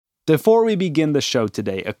Before we begin the show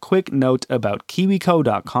today, a quick note about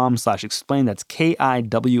kiwico.com/explained. That's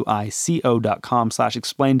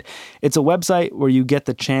KIWICO.com/explained. It's a website where you get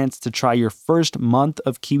the chance to try your first month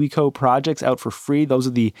of KiwiCo projects out for free. Those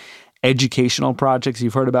are the educational projects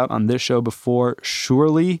you've heard about on this show before,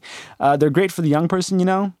 surely. They're great for the young person you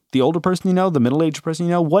know, the older person you know, the middle-aged person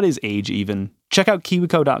you know. What is age even? Check out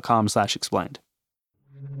kiwico.com/explained.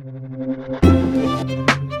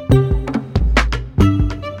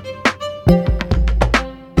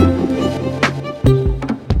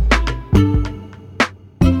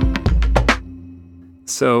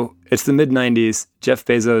 So it's the mid-90s. Jeff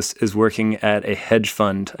Bezos is working at a hedge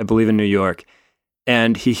fund, I believe in New York,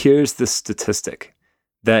 and he hears this statistic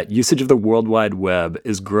that usage of the World Wide Web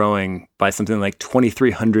is growing by something like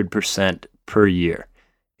 2,300% per year.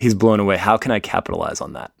 He's blown away. How can I capitalize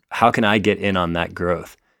on that? How can I get in on that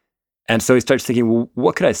growth? And so he starts thinking, well,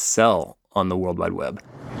 what could I sell on the World Wide Web?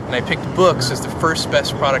 And I picked books as the first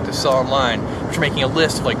best product to sell online, which are making a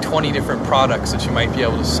list of like 20 different products that you might be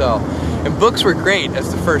able to sell. And books were great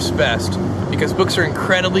as the first best because books are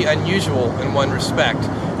incredibly unusual in one respect,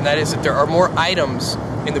 and that is that there are more items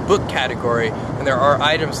in the book category than there are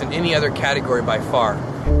items in any other category by far.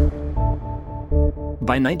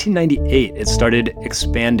 By 1998, it started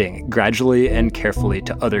expanding gradually and carefully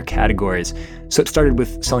to other categories. So it started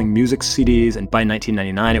with selling music CDs, and by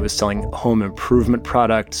 1999, it was selling home improvement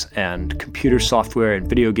products and computer software and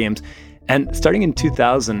video games. And starting in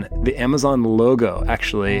 2000, the Amazon logo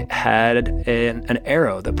actually had an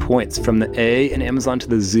arrow that points from the A in Amazon to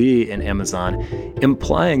the Z in Amazon,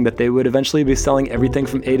 implying that they would eventually be selling everything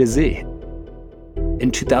from A to Z. In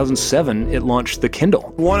 2007, it launched the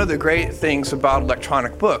Kindle. One of the great things about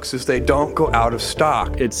electronic books is they don't go out of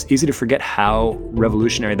stock. It's easy to forget how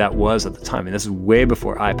revolutionary that was at the time. And this is way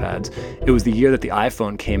before iPads. It was the year that the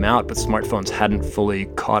iPhone came out, but smartphones hadn't fully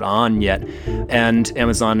caught on yet. And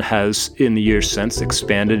Amazon has, in the years since,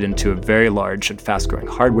 expanded into a very large and fast-growing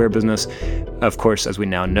hardware business. Of course, as we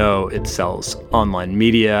now know, it sells online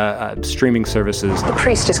media, streaming services. The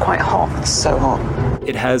priest is quite hot. It's so hot.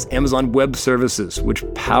 It has Amazon Web Services, which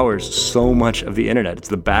powers so much of the internet. It's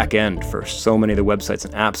the back end for so many of the websites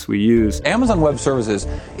and apps we use. Amazon Web Services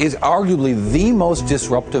is arguably the most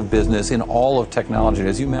disruptive business in all of technology,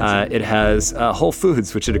 as you mentioned. It has Whole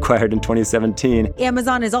Foods, which it acquired in 2017.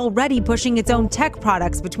 Amazon is already pushing its own tech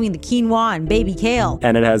products between the quinoa and baby kale.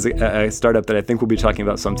 And it has a startup that I think we'll be talking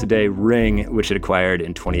about some today, Ring, which it acquired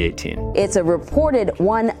in 2018. It's a reported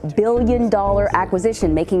 $1 billion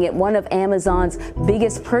acquisition, making it one of Amazon's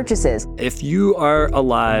biggest purchases. If you are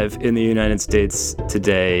alive in the United States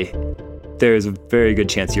today, there is a very good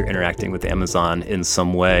chance you're interacting with Amazon in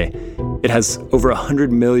some way. It has over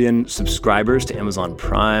 100 million subscribers to Amazon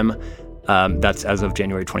Prime. That's as of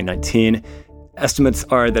January 2019. Estimates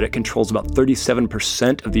are that it controls about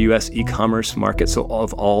 37% of the U.S. e-commerce market, so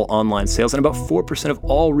of all online sales, and about 4% of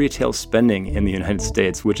all retail spending in the United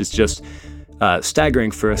States, which is just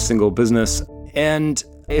staggering for a single business. And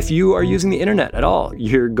if you are using the internet at all,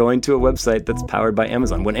 you're going to a website that's powered by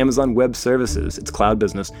Amazon. When Amazon Web Services, its cloud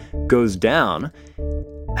business, goes down,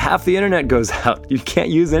 half the internet goes out. You can't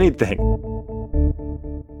use anything.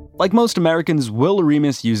 Like most Americans, Will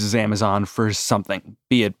Remus uses Amazon for something,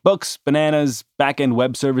 be it books, bananas, back-end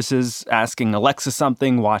web services, asking Alexa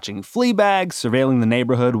something, watching Fleabag, surveilling the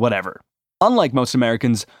neighborhood, whatever. Unlike most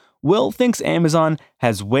Americans, Will thinks Amazon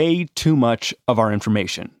has way too much of our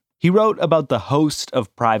information. He wrote about the host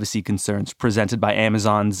of privacy concerns presented by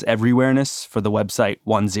Amazon's everywhereness for the website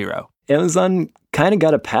 10. Amazon kind of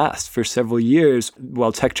got a pass for several years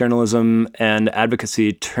while tech journalism and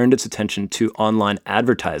advocacy turned its attention to online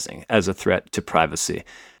advertising as a threat to privacy.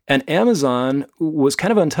 And Amazon was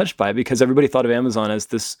kind of untouched by it because everybody thought of Amazon as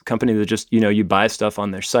this company that just, you buy stuff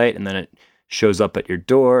on their site and then it shows up at your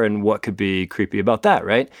door, and what could be creepy about that,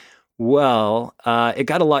 right? Well, it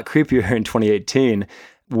got a lot creepier in 2018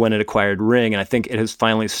 when it acquired Ring, and I think it has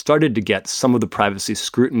finally started to get some of the privacy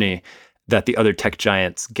scrutiny that the other tech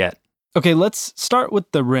giants get. Okay, let's start with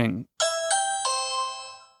the Ring.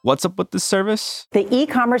 What's up with this service? The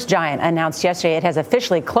e-commerce giant announced yesterday it has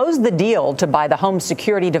officially closed the deal to buy the home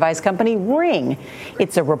security device company Ring.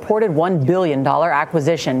 It's a reported $1 billion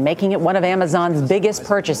acquisition, making it one of Amazon's biggest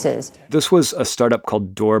purchases. This was a startup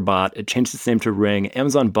called Doorbot. It changed its name to Ring.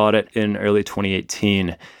 Amazon bought it in early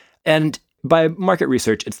 2018. And by market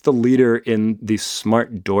research, it's the leader in the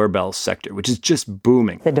smart doorbell sector, which is just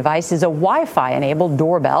booming. The device is a Wi-Fi-enabled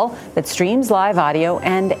doorbell that streams live audio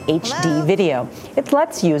and HD video. It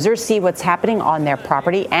lets users see what's happening on their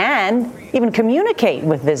property and even communicate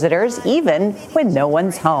with visitors, even when no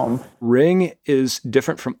one's home. Ring is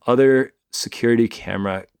different from other security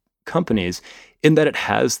camera companies in that it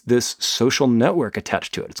has this social network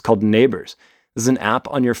attached to it. It's called Neighbors. This is an app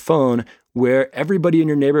on your phone where everybody in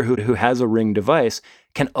your neighborhood who has a Ring device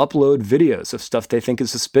can upload videos of stuff they think is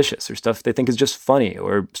suspicious or stuff they think is just funny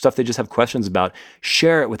or stuff they just have questions about,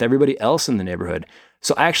 share it with everybody else in the neighborhood.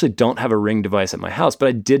 So I actually don't have a Ring device at my house, but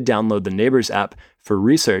I did download the Neighbors app for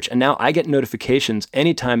research. And now I get notifications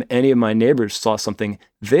anytime any of my neighbors saw something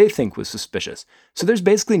they think was suspicious. So there's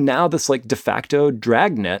basically now this like de facto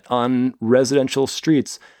dragnet on residential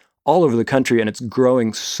streets all over the country, and it's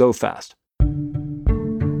growing so fast.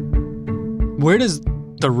 Where does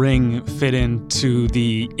the Ring fit into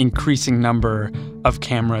the increasing number of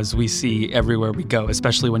cameras we see everywhere we go,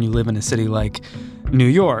 especially when you live in a city like New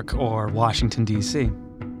York or Washington, D.C.?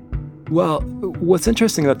 Well, what's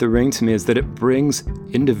interesting about the Ring to me is that it brings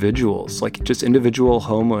individuals, like just individual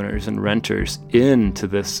homeowners and renters, into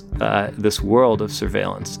this world of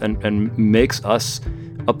surveillance and makes us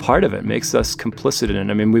a part of it, makes us complicit in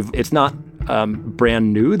it. I mean, it's not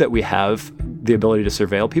brand new that we have the ability to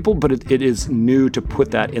surveil people, but it is new to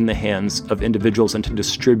put that in the hands of individuals and to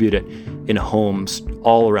distribute it in homes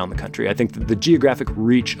all around the country. I think that the geographic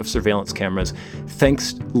reach of surveillance cameras,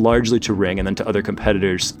 thanks largely to Ring and then to other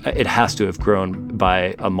competitors, it has to have grown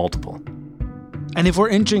by a multiple. And if we're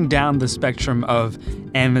inching down the spectrum of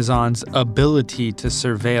Amazon's ability to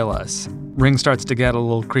surveil us, Ring starts to get a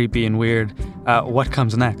little creepy and weird. What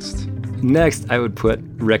comes next? Next, I would put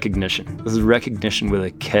recognition. This is recognition with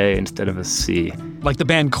a K instead of a C. Like the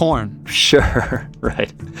band Korn. Sure,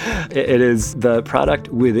 right. It is the product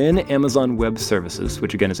within Amazon Web Services,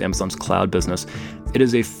 which again is Amazon's cloud business. It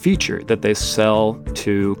is a feature that they sell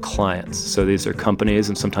to clients. So these are companies,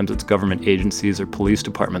 and sometimes it's government agencies or police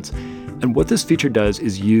departments. And what this feature does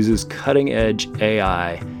is uses cutting-edge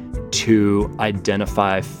AI to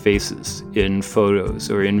identify faces in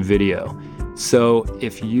photos or in video. So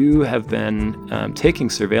if you have been taking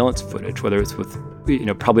surveillance footage, whether it's with,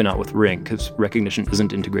 probably not with Ring, because recognition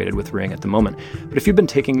isn't integrated with Ring at the moment, but if you've been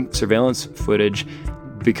taking surveillance footage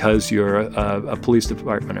because you're a police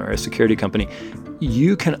department or a security company,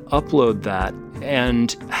 you can upload that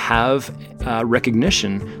and have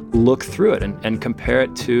recognition look through it and compare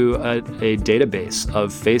it to a database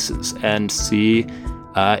of faces and see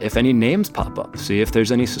if any names pop up, see if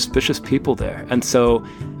there's any suspicious people there. And so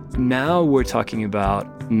now we're talking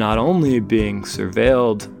about not only being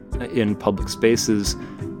surveilled in public spaces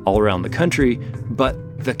all around the country, but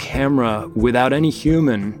the camera, without any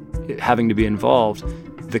human having to be involved,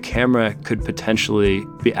 the camera could potentially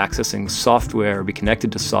be accessing software or be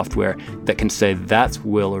connected to software that can say, that's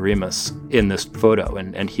Will Oremus in this photo,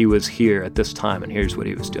 and he was here at this time, and here's what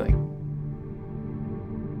he was doing.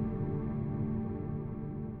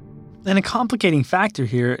 And a complicating factor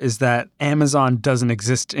here is that Amazon doesn't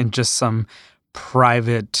exist in just some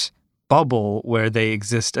private bubble where they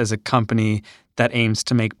exist as a company that aims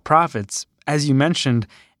to make profits. As you mentioned,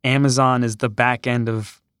 Amazon is the back end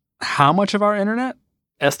of how much of our internet?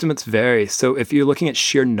 Estimates vary. So if you're looking at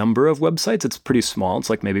sheer number of websites, it's pretty small. It's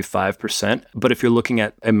like maybe 5%. But if you're looking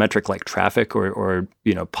at a metric like traffic or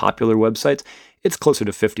popular websites, it's closer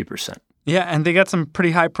to 50%. Yeah, and they got some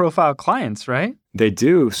pretty high-profile clients, right? They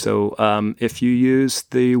do. So if you use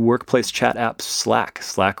the workplace chat app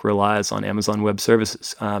Slack relies on Amazon Web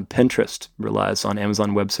Services. Pinterest relies on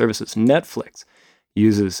Amazon Web Services. Netflix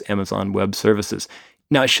uses Amazon Web Services.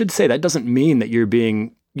 Now, I should say that doesn't mean that you're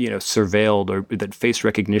being surveilled or that face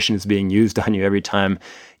recognition is being used on you every time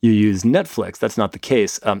you use Netflix. That's not the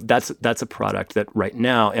case. That's a product that right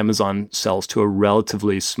now Amazon sells to a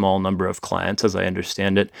relatively small number of clients, as I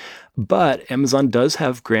understand it. But Amazon does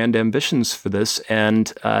have grand ambitions for this,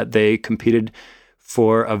 and they competed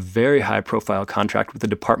for a very high-profile contract with the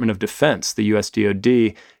Department of Defense, the US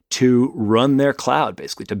DoD, to run their cloud,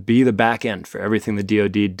 basically, to be the back end for everything the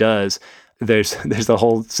DoD does. There's a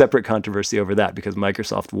whole separate controversy over that because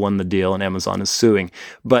Microsoft won the deal and Amazon is suing.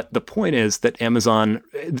 But the point is that Amazon,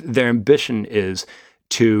 their ambition is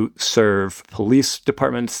to serve police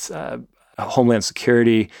departments, Homeland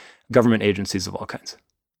Security, government agencies of all kinds.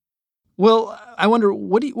 Well, I wonder,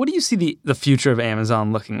 what do you see the future of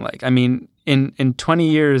Amazon looking like? I mean, in 20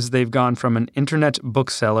 years, they've gone from an internet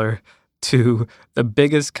bookseller to the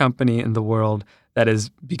biggest company in the world that has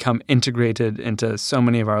become integrated into so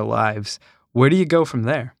many of our lives. Where do you go from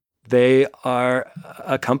there? They are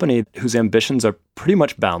a company whose ambitions are pretty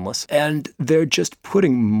much boundless, and they're just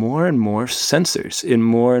putting more and more sensors in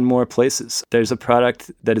more and more places. There's a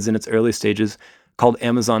product that is in its early stages called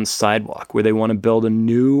Amazon Sidewalk, where they want to build a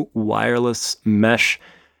new wireless mesh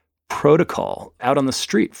protocol out on the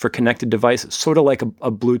street for connected devices, sort of like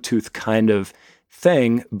a Bluetooth kind of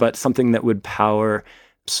thing, but something that would power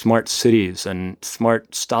smart cities and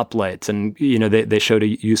smart stoplights. And, they showed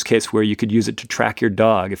a use case where you could use it to track your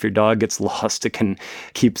dog. If your dog gets lost, it can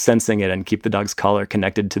keep sensing it and keep the dog's collar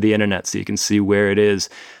connected to the internet so you can see where it is.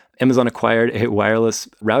 Amazon acquired a wireless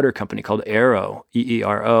router company called Eero,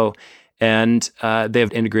 E-E-R-O, and they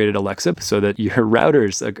have integrated Alexa so that your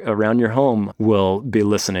routers around your home will be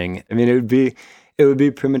listening. I mean, it would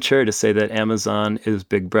be premature to say that Amazon is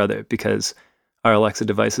Big Brother, because our Alexa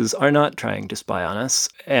devices are not trying to spy on us.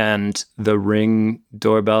 And the Ring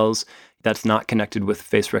doorbells, that's not connected with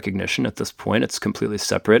face recognition at this point. It's completely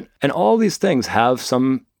separate. And all these things have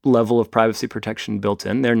some level of privacy protection built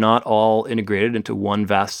in. They're not all integrated into one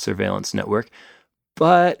vast surveillance network.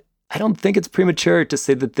 But I don't think it's premature to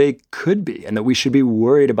say that they could be, and that we should be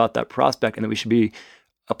worried about that prospect, and that we should be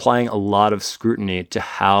applying a lot of scrutiny to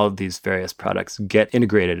how these various products get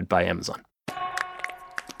integrated by Amazon.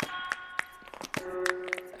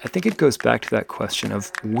 I think it goes back to that question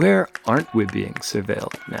of, where aren't we being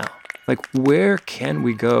surveilled now? Like, where can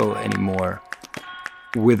we go anymore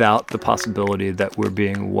without the possibility that we're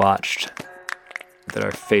being watched, that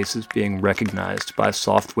our face is being recognized by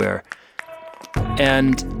software?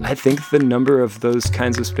 And I think the number of those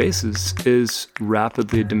kinds of spaces is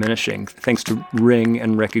rapidly diminishing, thanks to Ring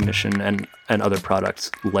and Recognition and other products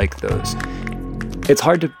like those. It's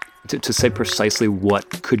hard to say precisely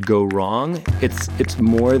what could go wrong. It's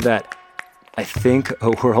more that I think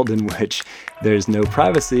a world in which there's no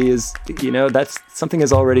privacy is, that's something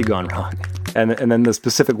has already gone wrong. And then the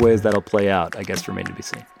specific ways that'll play out, I guess, remain to be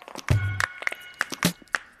seen.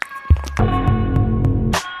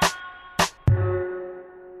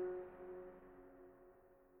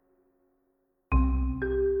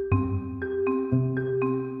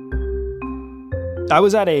 I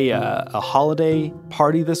was at a holiday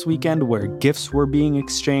party this weekend where gifts were being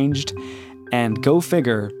exchanged, and go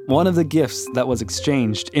figure, one of the gifts that was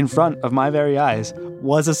exchanged in front of my very eyes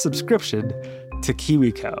was a subscription to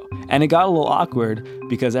KiwiCo. And it got a little awkward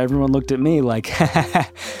because everyone looked at me like,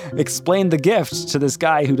 explain the gift to this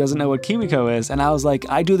guy who doesn't know what KiwiCo is. And I was like,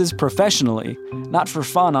 I do this professionally, not for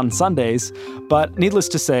fun on Sundays. But needless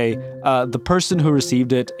to say, the person who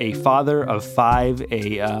received it, a father of 5,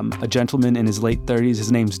 a gentleman in his late 30s,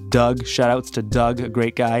 his name's Doug. Shout outs to Doug, a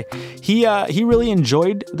great guy. He really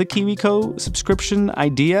enjoyed the KiwiCo subscription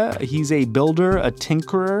idea. He's a builder, a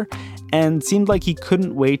tinkerer, and seemed like he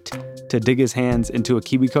couldn't wait to dig his hands into a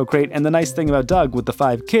KiwiCo crate. And the nice thing about Doug with the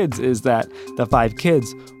 5 kids is that the 5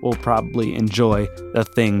 kids will probably enjoy the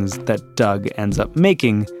things that Doug ends up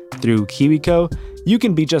making through KiwiCo. You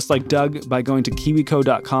can be just like Doug by going to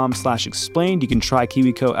kiwico.com/explained. You can try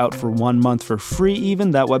KiwiCo out for 1 month for free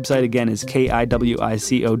even. That website again is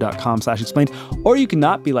kiwico.com/explained. Or you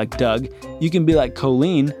cannot be like Doug. You can be like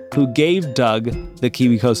Colleen, who gave Doug the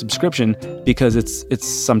KiwiCo subscription because it's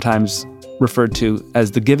sometimes referred to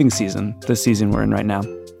as the giving season, the season we're in right now.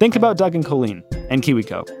 Think about Doug and Colleen and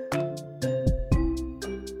KiwiCo.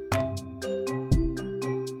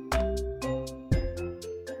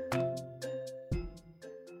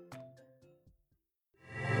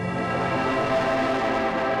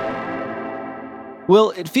 Will,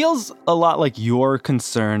 it feels a lot like you're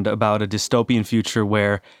concerned about a dystopian future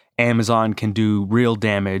where Amazon can do real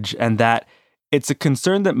damage, and that it's a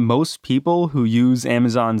concern that most people who use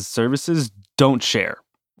Amazon's services don't share.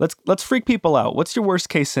 Let's freak people out. What's your worst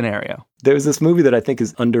case scenario? There's this movie that I think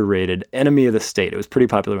is underrated, Enemy of the State. It was pretty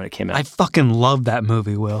popular when it came out. I fucking love that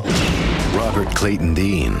movie, Will. Robert Clayton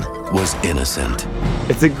Dean was innocent.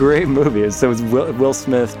 It's a great movie. So it's Will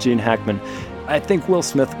Smith, Gene Hackman. I think Will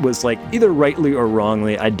Smith was either rightly or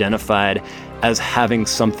wrongly identified as having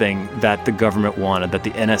something that the government wanted, that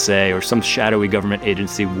the NSA or some shadowy government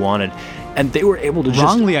agency wanted. And they were able to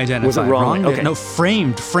wrongly identified. Was it wrongly? Okay. Okay. No,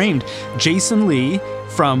 framed. Jason Lee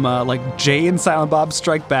from Jay and Silent Bob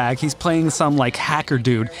Strike Back. He's playing some hacker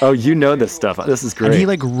dude. Oh, you know this stuff. This is great. And he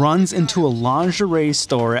runs into a lingerie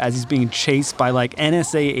store as he's being chased by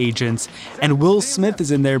NSA agents. And Will Smith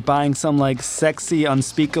is in there buying some sexy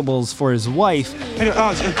unspeakables for his wife. Hey,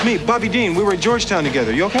 it's me, Bobby Dean. We were at Georgetown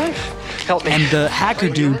together. You okay? Help me. And the hacker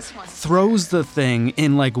dude throws the thing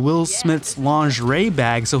in Will Smith's lingerie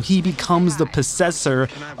bag, so he becomes the possessor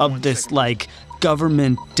of this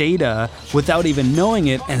government data without even knowing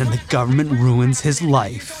it, and then the government ruins his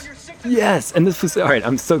life. Yes, and this was, all right,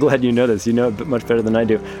 I'm so glad you know this. You know it much better than I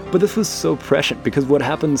do. But this was so prescient because what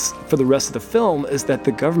happens for the rest of the film is that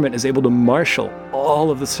the government is able to marshal all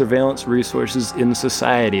of the surveillance resources in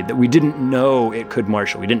society that we didn't know it could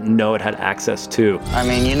marshal. We didn't know it had access to. I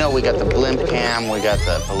mean, we got the blimp cam, we got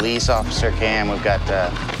the police officer cam, we've got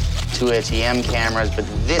to its EM cameras, but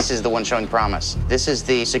this is the one showing promise. This is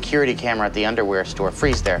the security camera at the underwear store.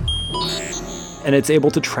 Freeze there. And it's able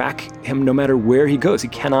to track him no matter where he goes. He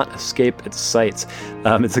cannot escape its sights.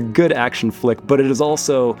 It's a good action flick, but it is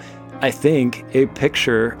also, I think, a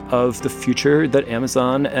picture of the future that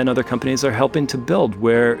Amazon and other companies are helping to build,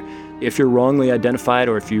 where if you're wrongly identified,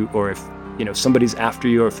 or if somebody's after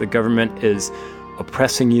you, or if the government is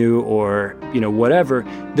oppressing you, or whatever,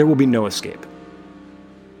 there will be no escape.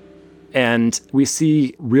 And we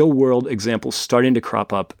see real-world examples starting to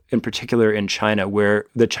crop up, in particular in China, where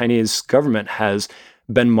the Chinese government has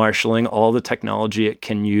been marshaling all the technology it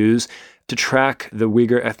can use to track the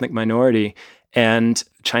Uyghur ethnic minority. And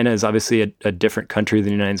China is obviously a different country than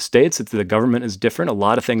the United States. The government is different. A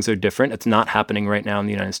lot of things are different. It's not happening right now in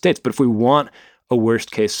the United States. But if we want a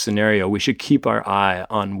worst-case scenario, we should keep our eye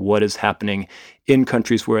on what is happening in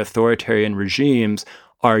countries where authoritarian regimes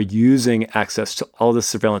are using access to all the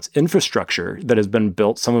surveillance infrastructure that has been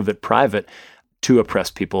built, some of it private, to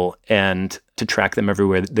oppress people and to track them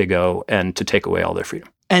everywhere that they go and to take away all their freedom.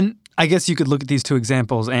 And I guess you could look at these two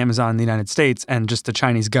examples, Amazon in the United States and just the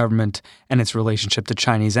Chinese government and its relationship to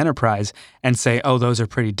Chinese enterprise, and say, oh, those are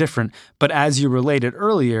pretty different. But as you related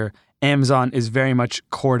earlier, Amazon is very much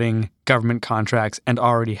courting government contracts and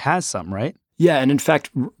already has some, right? Yeah, and in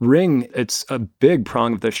fact, Ring, it's a big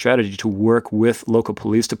prong of their strategy to work with local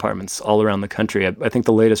police departments all around the country. I think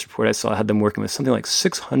the latest report I saw had them working with something like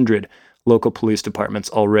 600 local police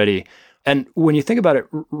departments already. And when you think about it,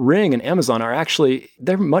 Ring and Amazon are actually,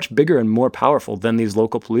 they're much bigger and more powerful than these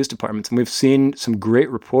local police departments. And we've seen some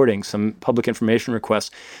great reporting, some public information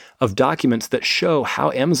requests of documents that show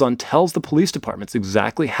how Amazon tells the police departments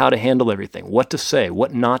exactly how to handle everything, what to say,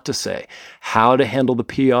 what not to say, how to handle the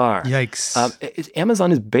PR. Yikes.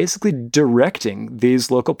 Amazon is basically directing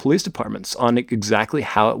these local police departments on exactly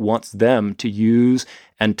how it wants them to use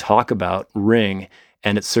and talk about Ring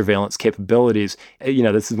and its surveillance capabilities.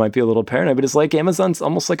 This might be a little paranoid, but it's like Amazon's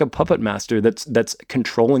almost like a puppet master that's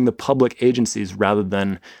controlling the public agencies rather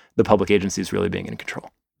than the public agencies really being in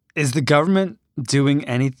control. Is the government doing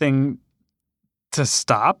anything to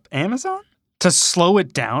stop Amazon? To slow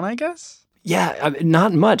it down, I guess? Yeah,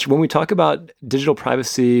 not much. When we talk about digital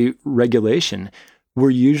privacy regulation, we're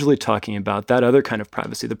usually talking about that other kind of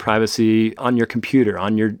privacy, the privacy on your computer,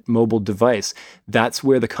 on your mobile device. That's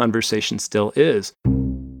where the conversation still is.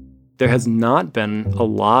 There has not been a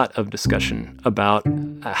lot of discussion about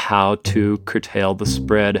how to curtail the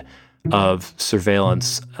spread of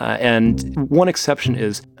surveillance. And one exception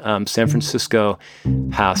is San Francisco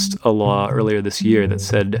passed a law earlier this year that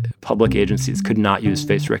said public agencies could not use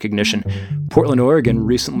face recognition. Portland, Oregon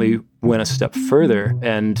recently went a step further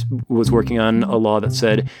and was working on a law that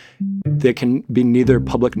said there can be neither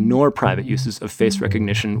public nor private uses of face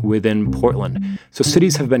recognition within Portland. So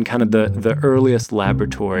cities have been kind of the earliest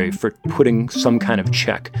laboratory for putting some kind of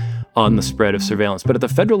check on the spread of surveillance. But at the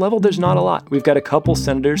federal level, there's not a lot. We've got a couple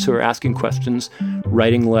senators who are asking questions,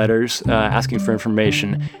 writing letters, asking for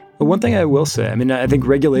information. But one thing I will say, I think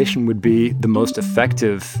regulation would be the most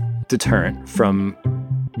effective deterrent from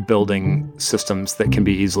building systems that can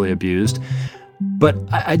be easily abused. But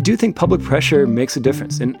I do think public pressure makes a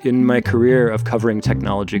difference. In my career of covering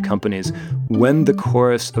technology companies, when the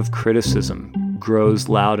chorus of criticism grows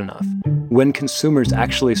loud enough, when consumers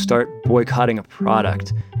actually start boycotting a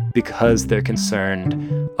product because they're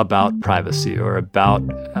concerned about privacy or about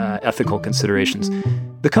ethical considerations,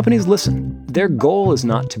 the companies listen. Their goal is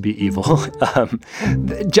not to be evil.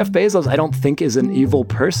 Jeff Bezos, I don't think, is an evil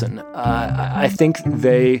person. I think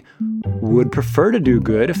they would prefer to do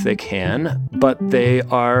good if they can, but they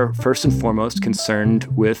are first and foremost concerned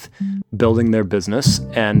with building their business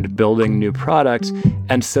and building new products.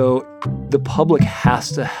 And so the public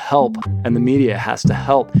has to help, and the media has to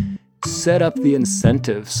help set up the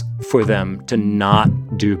incentives for them to not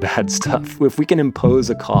do bad stuff. If we can impose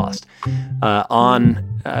a cost on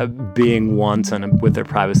being wanton with their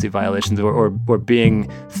privacy violations or being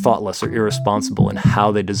thoughtless or irresponsible in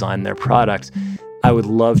how they design their products, I would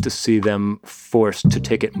love to see them forced to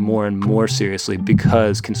take it more and more seriously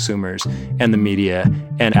because consumers and the media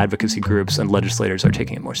and advocacy groups and legislators are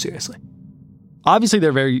taking it more seriously. Obviously, there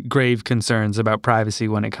are very grave concerns about privacy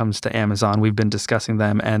when it comes to Amazon. We've been discussing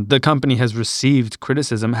them, and the company has received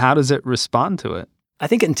criticism. How does it respond to it? I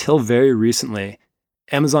think until very recently,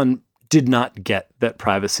 Amazon did not get that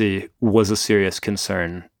privacy was a serious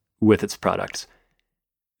concern with its products.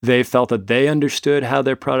 They felt that they understood how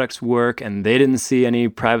their products work, and they didn't see any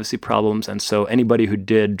privacy problems, and so anybody who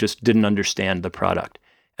did just didn't understand the product.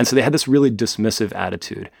 And so they had this really dismissive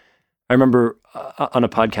attitude. I remember on a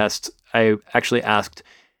podcast, I actually asked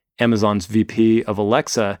Amazon's VP of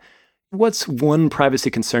Alexa What's one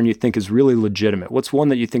privacy concern you think is really legitimate? What's one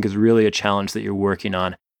that you think is really a challenge that you're working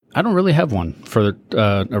on? I don't really have one for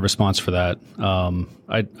a response for that.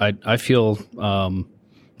 I feel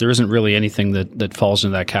there isn't really anything that falls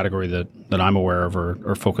into that category that I'm aware of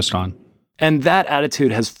or focused on. And that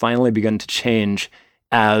attitude has finally begun to change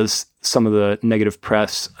as some of the negative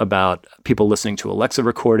press about people listening to Alexa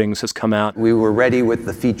recordings has come out. We were ready with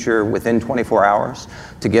the feature within 24 hours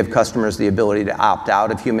to give customers the ability to opt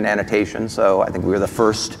out of human annotation. So I think we were the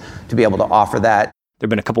first to be able to offer that. There have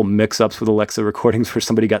been a couple mix-ups with Alexa recordings where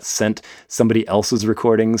somebody got sent somebody else's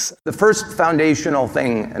recordings. The first foundational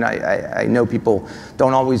thing, and I know people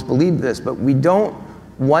don't always believe this, but we don't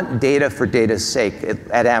want data for data's sake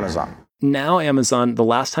at Amazon. Now Amazon, the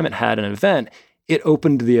last time it had an event, it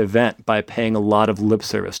opened the event by paying a lot of lip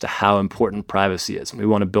service to how important privacy is. And we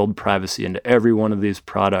want to build privacy into every one of these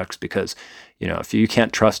products because, if you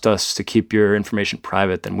can't trust us to keep your information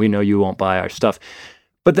private, then we know you won't buy our stuff.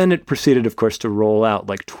 But then it proceeded, of course, to roll out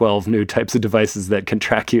like 12 new types of devices that can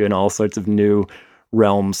track you in all sorts of new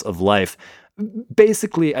realms of life.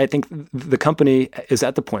 Basically, I think the company is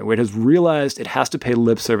at the point where it has realized it has to pay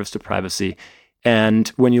lip service to privacy. And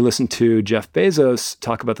when you listen to Jeff Bezos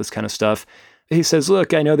talk about this kind of stuff, he says,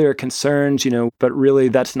 look, I know there are concerns, but really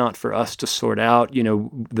that's not for us to sort out.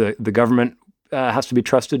 The government has to be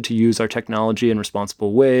trusted to use our technology in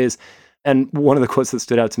responsible ways. And one of the quotes that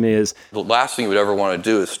stood out to me is, the last thing you would ever want to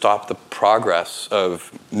do is stop the progress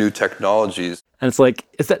of new technologies. And it's like,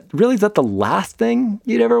 is that the last thing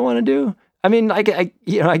you'd ever want to do? I mean, I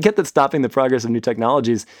get that stopping the progress of new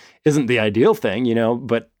technologies isn't the ideal thing,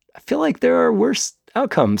 but I feel like there are worse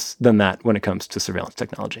outcomes than that when it comes to surveillance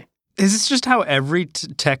technology. Is this just how every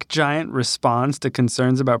tech giant responds to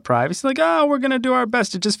concerns about privacy? Like, we're going to do our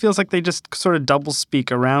best. It just feels like they just sort of double speak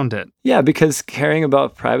around it. Yeah, because caring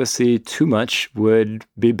about privacy too much would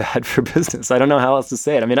be bad for business. I don't know how else to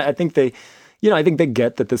say it. I mean, I think they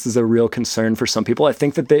get that this is a real concern for some people. I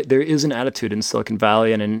think that there is an attitude in Silicon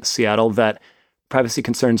Valley and in Seattle that privacy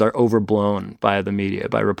concerns are overblown by the media,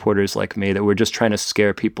 by reporters like me, that we're just trying to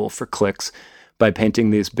scare people for clicks by painting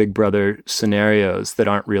these Big Brother scenarios that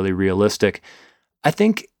aren't really realistic. I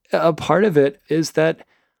think a part of it is that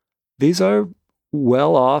these are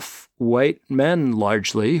well-off white men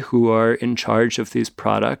largely who are in charge of these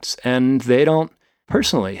products, and they don't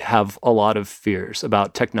personally have a lot of fears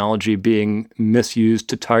about technology being misused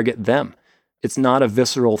to target them. It's not a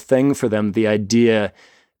visceral thing for them, the idea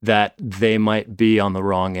that they might be on the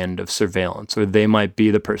wrong end of surveillance, or they might be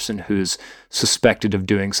the person who's suspected of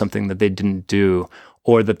doing something that they didn't do,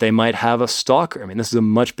 or that they might have a stalker. I mean, this is a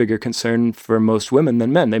much bigger concern for most women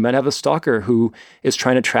than men. They might have a stalker who is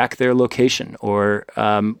trying to track their location or,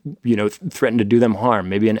 threaten to do them harm,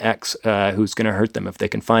 maybe an ex who's going to hurt them if they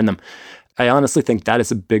can find them. I honestly think that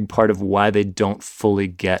is a big part of why they don't fully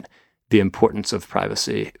get the importance of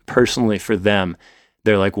privacy. Personally, for them,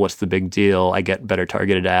 they're like, what's the big deal? I get better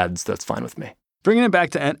targeted ads. That's fine with me. Bringing it back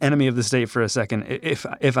to Enemy of the State for a second,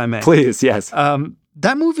 if I may. Please, yes.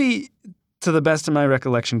 That movie, to the best of my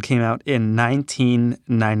recollection, came out in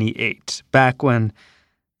 1998, back when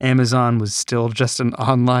Amazon was still just an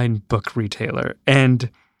online book retailer. And,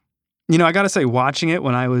 I got to say, watching it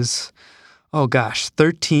when I was,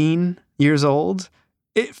 13 years old,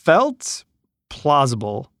 it felt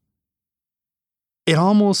plausible. It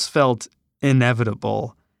almost felt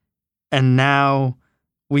inevitable. And now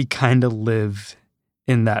we kind of live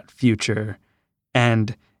in that future.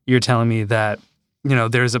 And you're telling me that,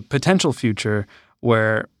 there's a potential future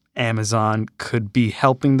where Amazon could be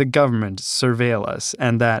helping the government surveil us,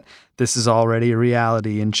 and that this is already a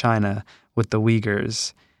reality in China with the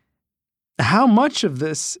Uyghurs. How much of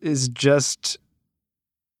this is just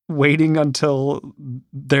waiting until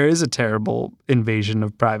there is a terrible invasion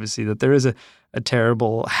of privacy, that there is a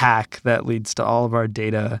terrible hack that leads to all of our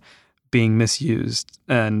data being misused,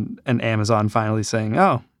 and Amazon finally saying,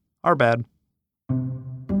 "Oh, our bad"?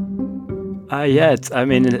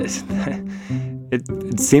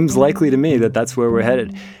 It seems likely to me that that's where we're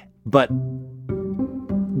headed. But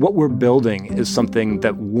what we're building is something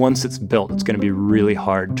that once it's built, it's going to be really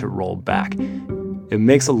hard to roll back. It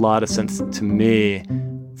makes a lot of sense to me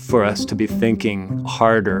for us to be thinking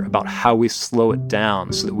harder about how we slow it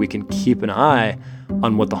down so that we can keep an eye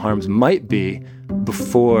on what the harms might be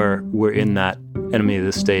before we're in that enemy of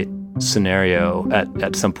the state scenario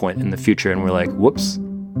at some point in the future and we're like, whoops.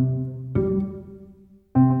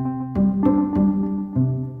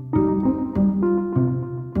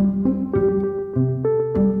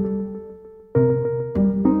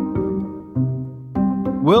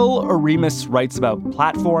 Will Oremus writes about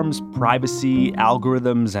platforms, privacy,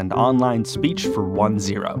 algorithms, and online speech for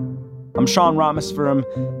 1-0. I'm Sean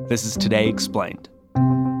Rameswaram. This is Today Explained.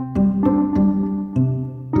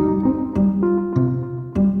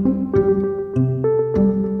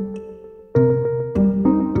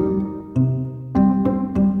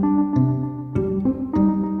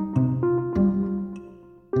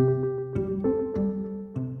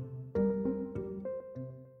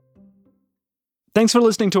 Thanks for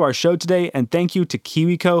listening to our show today, and thank you to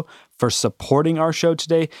KiwiCo for supporting our show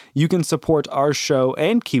today. You can support our show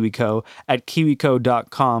and KiwiCo at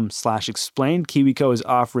kiwico.com/explained. KiwiCo is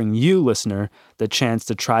offering you, listener, the chance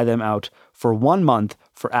to try them out for 1 month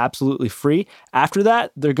for absolutely free. After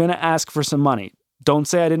that, they're going to ask for some money. Don't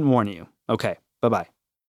say I didn't warn you. Okay, bye-bye.